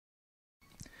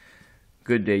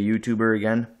Good day, YouTuber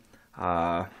again.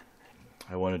 I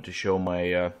wanted to show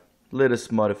my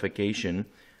latest modification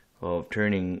of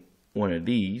turning one of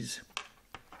these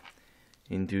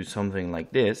into something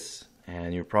like this,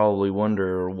 and you probably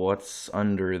wonder what's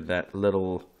under that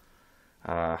little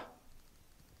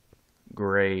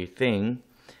gray thing.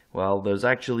 Well, there's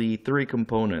actually three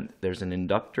components. There's an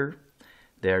inductor,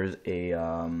 there's a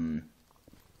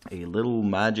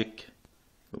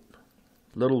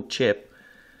little chip,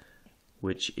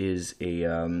 which is a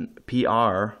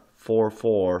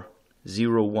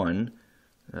PR4401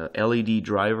 LED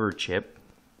driver chip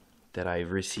that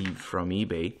I've received from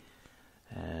eBay,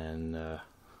 and they're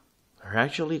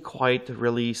actually quite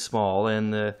really small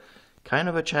and kind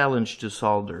of a challenge to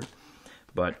solder.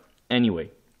 But anyway,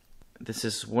 this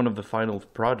is one of the final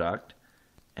product,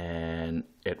 and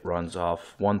it runs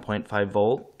off 1.5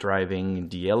 volt, driving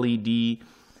the LED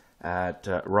at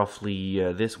roughly,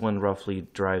 this one roughly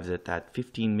drives it at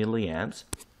 15 milliamps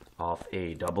off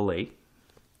a AA.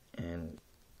 And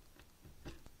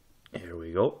here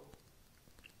we go.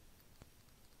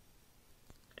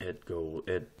 It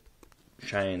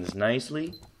shines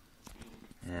nicely,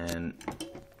 and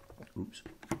oops.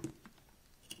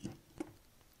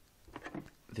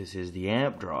 This is the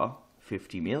amp draw,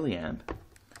 50 milliamp.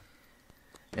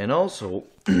 And also,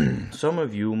 some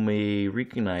of you may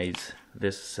recognize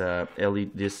this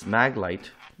this mag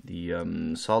light, the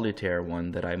solitaire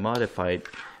one that I modified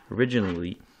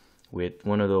originally with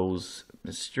one of those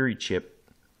mystery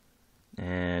chip,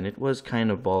 and it was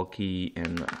kind of bulky,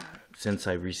 and since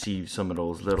I received some of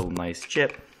those little nice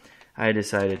chip, I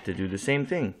decided to do the same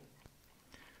thing.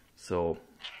 So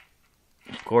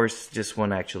of course this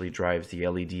one actually drives the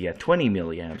LED at 20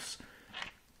 milliamps,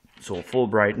 so full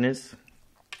brightness,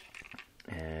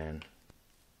 and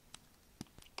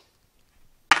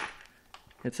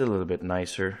it's a little bit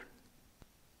nicer.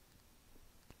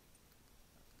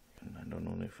 And I don't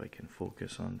know if I can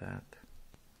focus on that.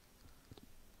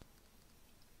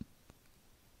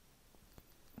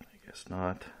 I guess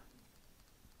not.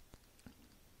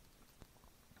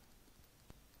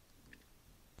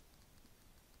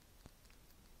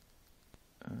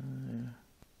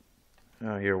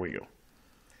 Oh, here we go.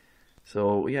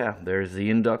 So yeah, there's the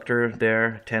inductor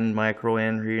there, 10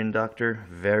 microhenry inductor,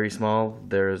 very small.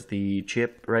 There's the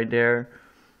chip right there,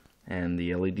 and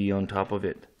the LED on top of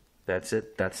it. That's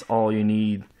it. That's all you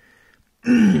need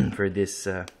for this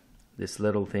this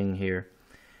little thing here,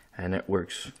 and it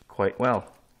works quite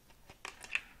well.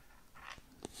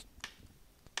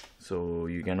 So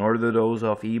you can order those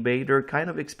off eBay. They're kind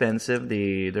of expensive.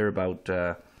 They're about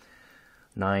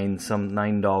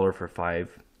 $9 for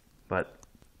 5, but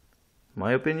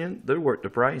my opinion, they're worth the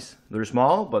price. They're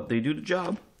small, but they do the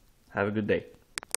job. Have a good day.